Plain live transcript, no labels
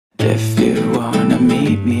If you wanna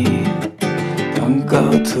meet me, don't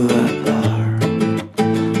go to a bar.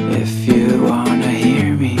 If you wanna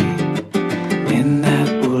hear me in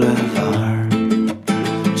that boulevard,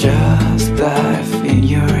 just dive in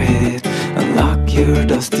your head, unlock your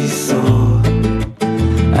dusty soul.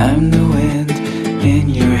 I'm the wind in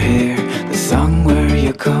your hair, the song where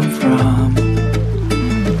you come from.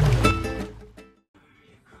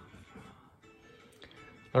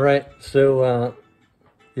 All right, so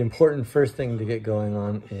the important first thing to get going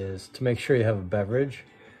on is to make sure you have a beverage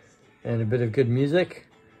and a bit of good music.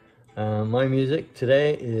 My music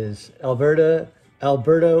today is Alberto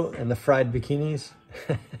and the Fried Bikinis.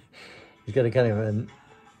 He's got a kind of a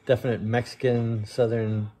definite Mexican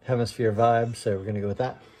Southern Hemisphere vibe, so we're gonna go with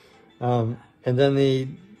that. And then the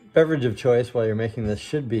beverage of choice while you're making this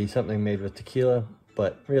should be something made with tequila,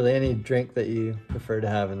 but really any drink that you prefer to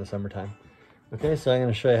have in the summertime. Okay, so I'm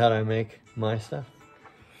gonna show you how to make my stuff.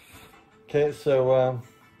 Okay, so I'm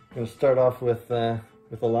gonna start off with a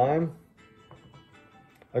lime.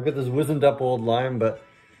 I've got this wizened up old lime, but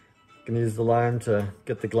I'm gonna use the lime to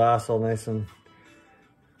get the glass all nice and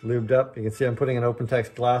lubed up. You can see I'm putting an open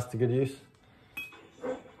text glass to good use.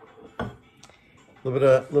 A little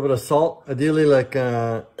bit of salt. Ideally, like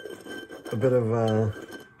a bit of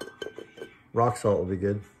rock salt will be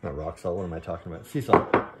good. Not rock salt. What am I talking about? Sea salt.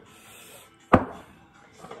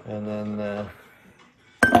 And then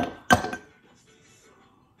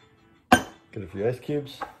get a few ice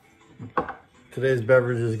cubes. Today's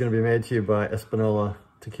beverage is going to be made to you by Espanola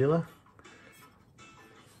Tequila.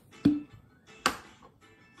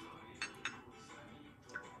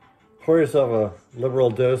 Pour yourself a liberal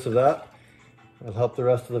dose of that. It'll help the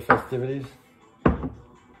rest of the festivities. I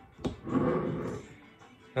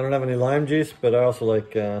don't have any lime juice, but I also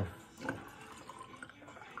like a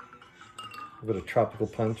bit of tropical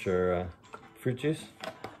punch or fruit juice.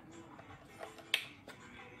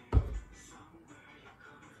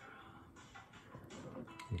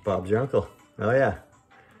 Bob's your uncle. Oh yeah.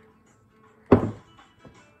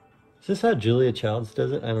 Is this how Julia Childs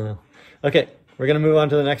does it? I don't know. Okay, we're gonna move on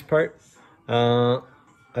to the next part.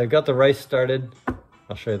 I've got the rice started.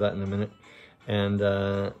 I'll show you that in a minute. And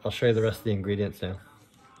I'll show you the rest of the ingredients now.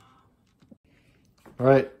 All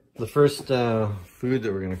right, the first food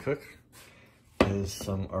that we're gonna cook is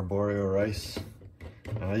some arborio rice.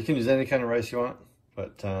 You can use any kind of rice you want,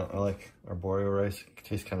 but I like arborio rice. It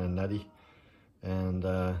tastes kind of nutty. And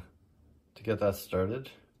to get that started,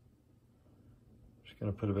 I'm just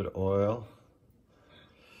gonna put a bit of oil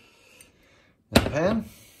in the pan.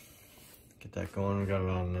 Get that going. We got it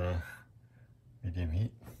on medium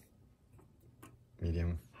heat,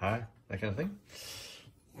 medium high, that kind of thing.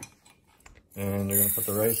 And we're gonna put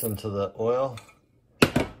the rice into the oil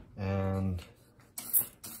and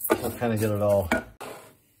just kind of get it all.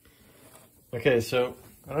 Okay, so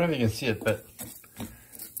I don't know if you can see it, but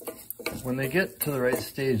when they get to the right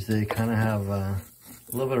stage, they kind of have a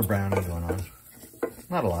little bit of browning going on.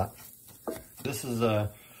 Not a lot. This is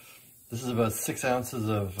about 6 ounces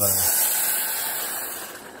of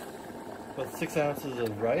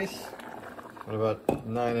rice and about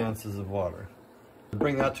 9 ounces of water.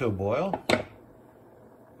 Bring that to a boil, and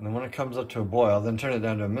then when it comes up to a boil, then turn it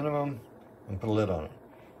down to a minimum and put a lid on it.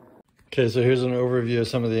 Okay, so here's an overview of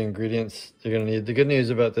some of the ingredients you're gonna need. The good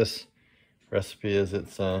news about this recipe is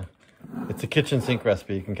it's a kitchen sink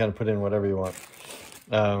recipe. You can kind of put in whatever you want.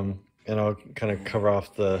 And I'll kind of cover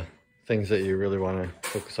off the things that you really want to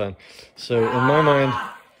focus on. So in my mind,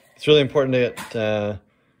 it's really important to get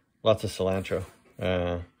lots of cilantro.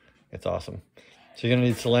 It's awesome. So you're gonna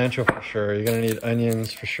need cilantro for sure. You're gonna need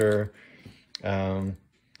onions for sure. You're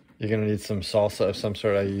gonna need some salsa of some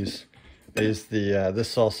sort. I use the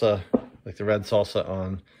this salsa, like the red salsa,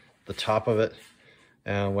 on the top of it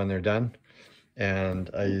when they're done. And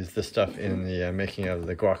I use this stuff in the making of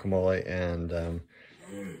the guacamole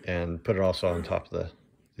and put it also on top of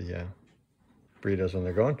the burritos when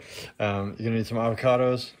they're going. You're gonna need some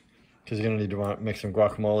avocados because you're gonna need to make some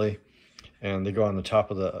guacamole, and they go on the top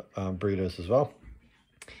of the burritos as well.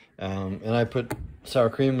 And I put sour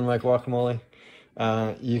cream in my guacamole.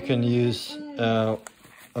 You can use a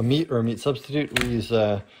meat or a meat substitute. We use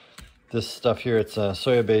this stuff here. It's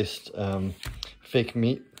soya-based fake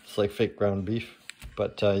meat. It's like fake ground beef,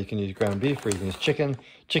 but you can use ground beef or you can use chicken.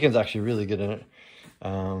 Chicken's actually really good in it.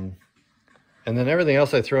 And then everything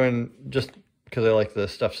else I throw in just because I like the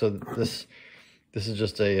stuff. So this is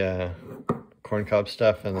just a corn cob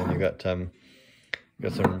stuff, and then you got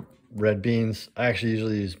some red beans. I actually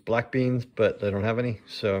usually use black beans, but I don't have any,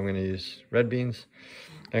 so I'm going to use red beans.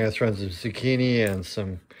 I'm going to throw in some zucchini and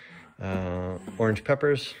some orange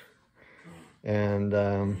peppers. And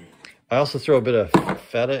I also throw a bit of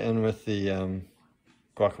feta in with the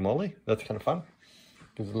guacamole. That's kind of fun.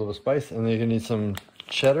 Gives it a little spice. And then you're gonna need some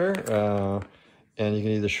cheddar, and you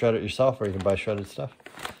can either shred it yourself or you can buy shredded stuff.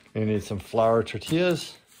 You need some flour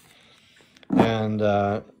tortillas, and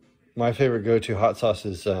my favorite go-to hot sauce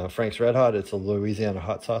is Frank's RedHot. It's a Louisiana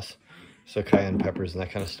hot sauce, so cayenne peppers and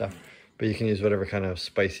that kind of stuff. But you can use whatever kind of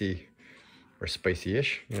spicy or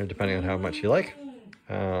spicy-ish, you know, depending on how much you like.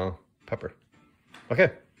 Pepper.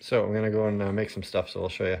 Okay, so I'm gonna go and make some stuff, so I'll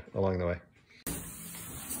show you along the way.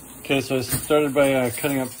 Okay, so I started by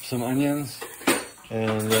cutting up some onions,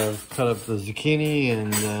 and cut up the zucchini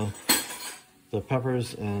and the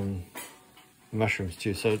peppers and the mushrooms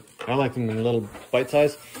too. So I like them in little bite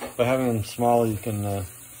size. By having them small, you can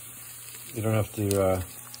you don't have to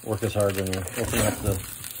work as hard when you're opening up the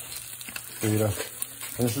burrito.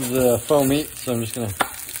 And this is the faux meat, so I'm just gonna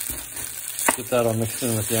get that all mixed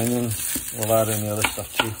in with the onions. We'll add in the other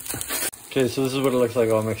stuff too. Okay, so this is what it looks like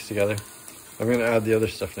all mixed together. I'm gonna add the other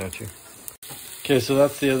stuff now too. Okay, so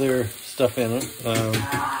that's the other stuff in it.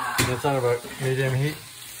 It's on about medium heat.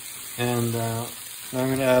 And now I'm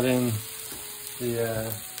gonna add in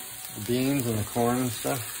the beans and the corn and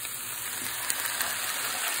stuff.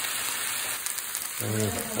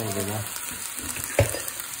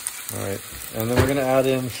 All right, and then we're gonna add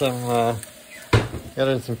in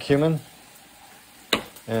some cumin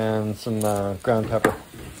and some ground pepper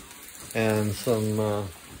and some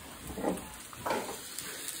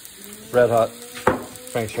RedHot,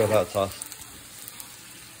 Frank's RedHot sauce.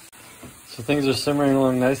 So things are simmering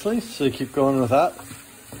along nicely, so you keep going with that.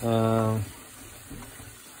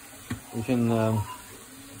 You can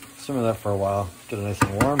simmer that for a while, get it nice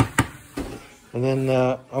and warm. And then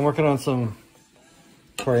I'm working on some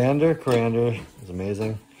coriander. Coriander is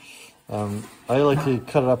amazing. I like to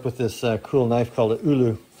cut it up with this cool knife called an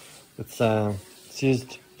ulu. It's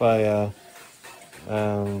used by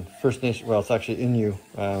First Nation, well, it's actually Innu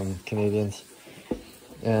Canadians,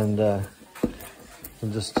 and you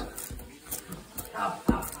can just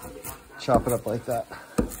chop it up like that.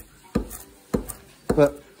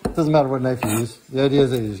 But it doesn't matter what knife you use. The idea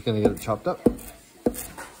is that you're just going to get it chopped up.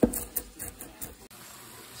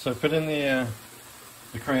 So I put in the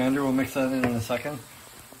coriander. We'll mix that in a second.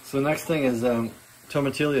 So the next thing is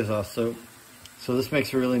tomatillo sauce. So this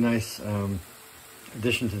makes a really nice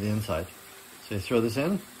addition to the inside. So you throw this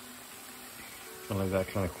in, kind of like that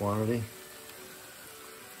kind of quantity.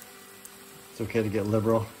 It's okay to get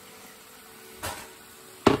liberal.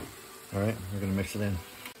 All right, we're gonna mix it in.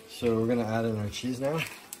 So we're gonna add in our cheese now,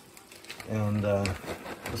 and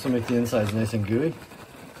this will make the insides nice and gooey.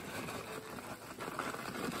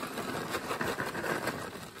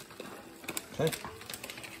 Okay,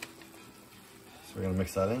 so we're gonna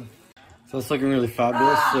mix that in. So it's looking really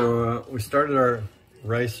fabulous. So we started our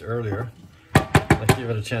rice earlier. Let's give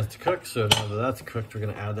it a chance to cook. So now that that's cooked, we're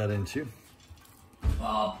gonna add that in too.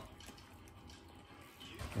 Gonna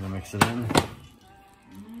mix it in.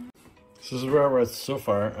 So this is where we're at so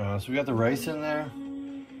far. So we got the rice in there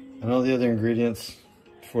and all the other ingredients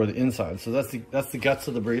for the inside. So that's the guts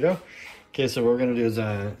of the burrito. Okay, so what we're gonna do is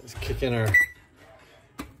kick in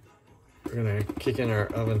our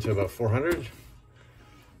oven to about 400.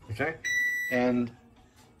 Okay, and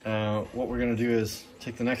what we're gonna do is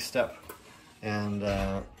take the next step and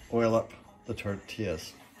oil up the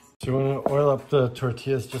tortillas. So you want to oil up the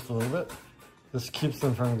tortillas just a little bit. This keeps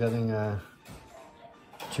them from getting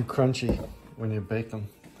too crunchy when you bake them.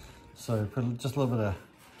 So you put just a little bit of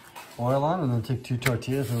oil on, and then take 2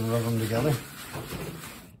 tortillas and rub them together.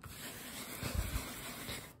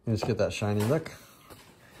 You just get that shiny look.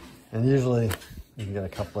 And usually you can get a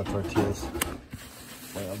couple of tortillas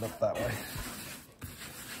oiled up that way.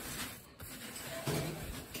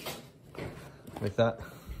 Like that.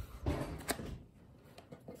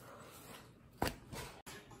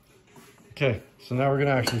 Okay, so now we're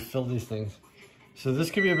gonna actually fill these things. So this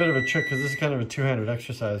could be a bit of a trick because this is kind of a two-handed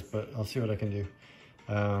exercise, but I'll see what I can do.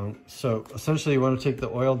 So essentially you want to take the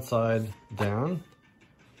oiled side down,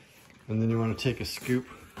 and then you want to take a scoop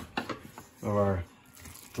of our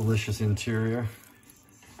delicious interior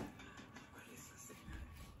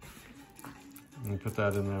and put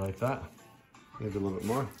that in there like that. Maybe a little bit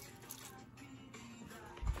more.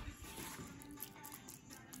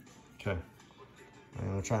 Okay, I'm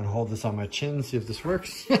gonna try and hold this on my chin, see if this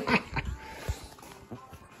works.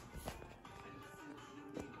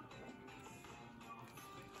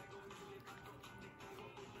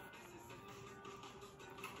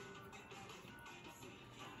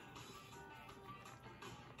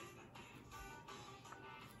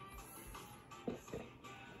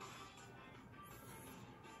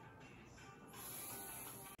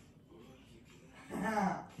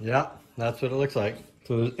 Yeah, that's what it looks like.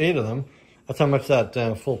 So there's 8 of them. That's how much that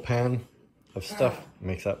full pan of stuff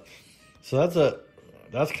makes up. So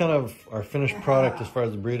that's kind of our finished product as far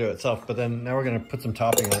as the burrito itself. But then now we're gonna put some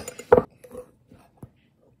topping on it.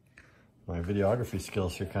 My videography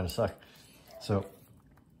skills here kind of suck. So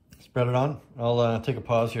spread it on. I'll take a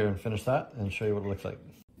pause here and finish that and show you what it looks like.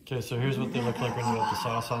 Okay, so here's what they look like when you got the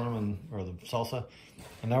sauce on them, or the salsa.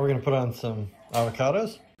 And now we're gonna put on some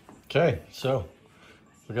avocados. Okay, so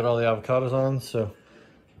we got all the avocados on. So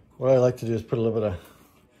what I like to do is put a little bit of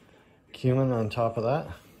cumin on top of that.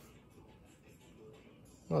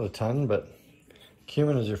 Not a ton, but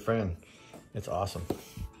cumin is your friend. It's awesome.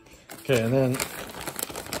 Okay, and then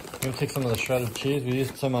I'm gonna take some of the shredded cheese. We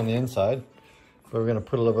used some on the inside, but we're gonna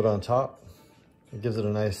put a little bit on top. It gives it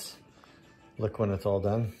a nice look when it's all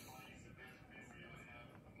done.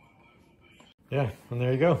 Yeah, and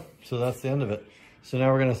there you go. So that's the end of it. So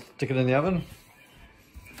now we're gonna stick it in the oven.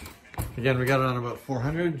 Again, we got it on about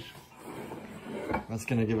 400. That's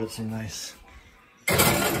gonna give it some nice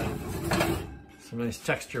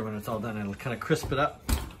texture when it's all done. It'll kind of crisp it up.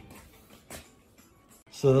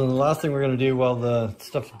 So then the last thing we're gonna do while the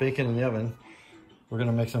stuff's baking in the oven, we're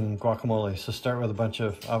gonna make some guacamole. So start with a bunch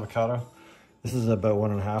of avocado. This is about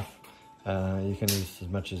 1.5. You can use as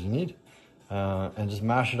much as you need. And just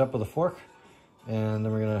mash it up with a fork. And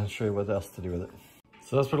then we're gonna show you what else to do with it.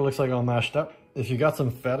 So that's what it looks like all mashed up. If you got some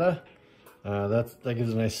feta, that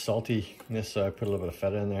gives a nice saltiness, so I put a little bit of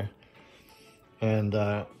feta in there. And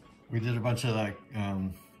we did a bunch of like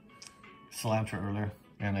cilantro earlier,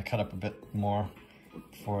 and I cut up a bit more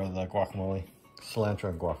for the guacamole. Cilantro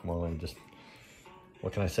and guacamole, just,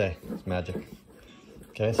 what can I say? It's magic.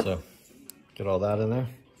 Okay, so get all that in there.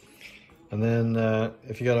 And then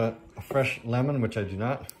if you got a fresh lemon, which I do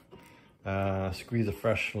not, squeeze a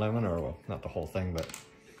fresh lemon, or well, not the whole thing, but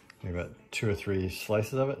maybe about 2 or 3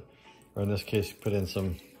 slices of it. Or in this case, put in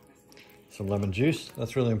some lemon juice.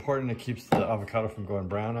 That's really important. It keeps the avocado from going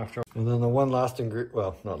brown after. And then the one last ingredient,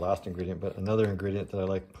 well, not last ingredient, but another ingredient that I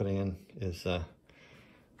like putting in is a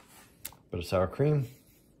bit of sour cream.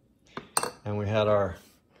 And we had our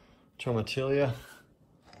tomatillo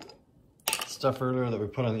stuff earlier that we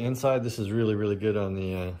put on the inside. This is really, really good on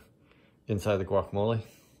the inside of the guacamole.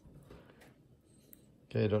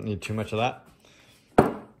 Okay, don't need too much of that.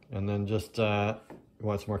 And then just, you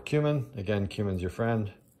want some more cumin. Again, cumin's your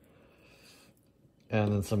friend.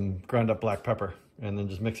 And then some ground up black pepper. And then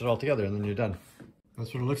just mix it all together and then you're done.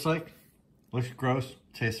 That's what it looks like. Looks gross,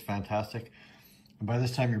 tastes fantastic. And by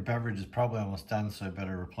this time your beverage is probably almost done, so I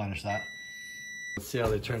better replenish that. Let's see how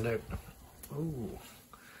they turned out. Ooh,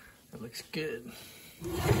 that looks good.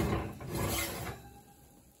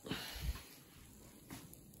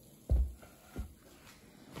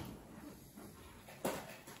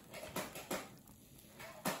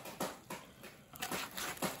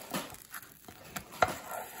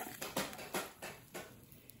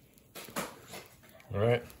 All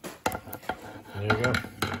right, there you go,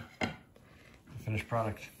 the finished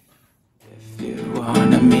product. If you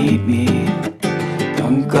wanna meet me,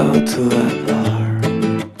 don't go to a bar.